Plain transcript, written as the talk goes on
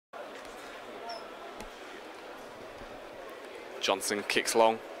Johnson kicks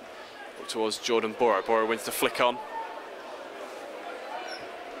long up towards Jordan Burrow. Burrow wins the flick on.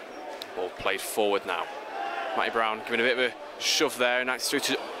 Ball played forward now. Matty Brown giving a bit of a shove there, and that's through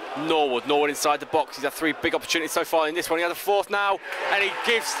to Norwood. Norwood inside the box. He's had 3 big opportunities so far in this one. He has a 4th now, and he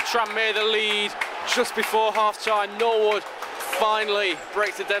gives Tranmere the lead just before half-time. Norwood finally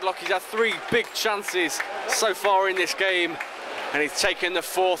breaks the deadlock. He's had 3 big chances so far in this game, and he's taken the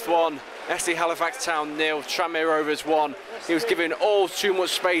 4th one. FC Halifax Town 0, Tranmere Rovers 1. He was given all too much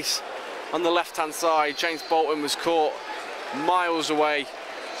space on the left-hand side. James Bolton was caught miles away,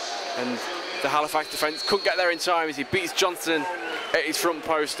 and the Halifax defence couldn't get there in time as he beats Johnson at his front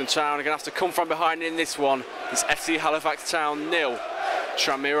post, and Town are going to have to come from behind in this one. It's FC Halifax Town 0,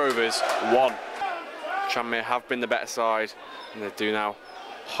 Tranmere Rovers 1. Tranmere have been the better side, and they do now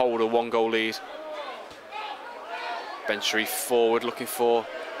hold a 1-goal lead. Bentry forward looking for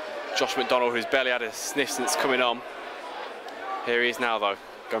Josh McDonald, who's barely had a sniff since coming on. Here he is now though,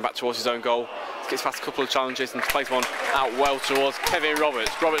 going back towards his own goal. Gets past a couple of challenges and plays one out well towards Kevin Roberts.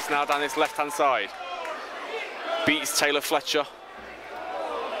 Roberts now down this left-hand side. Beats Taylor Fletcher.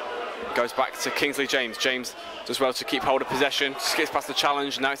 Goes back to Kingsley James. James does well to keep hold of possession. Just gets past the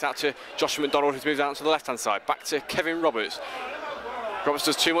challenge. Now it's out to Joshua McDonald, who's moved out to the left-hand side. Back to Kevin Roberts. Roberts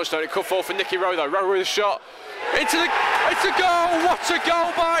does too much, don't it? Could fall for Nicky Rowe though. Rowe with a shot. It's a goal! What a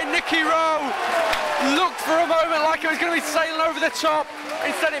goal by Nicky Rowe! Looked for a moment like it was going to be sailing over the top.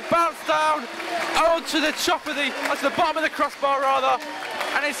 Instead it bounced down onto the bottom of the crossbar rather.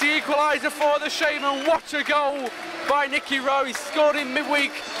 And it's the equaliser for the Shaman. What a goal by Nicky Rowe. He scored in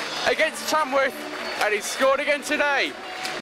midweek against Tamworth, and he scored again today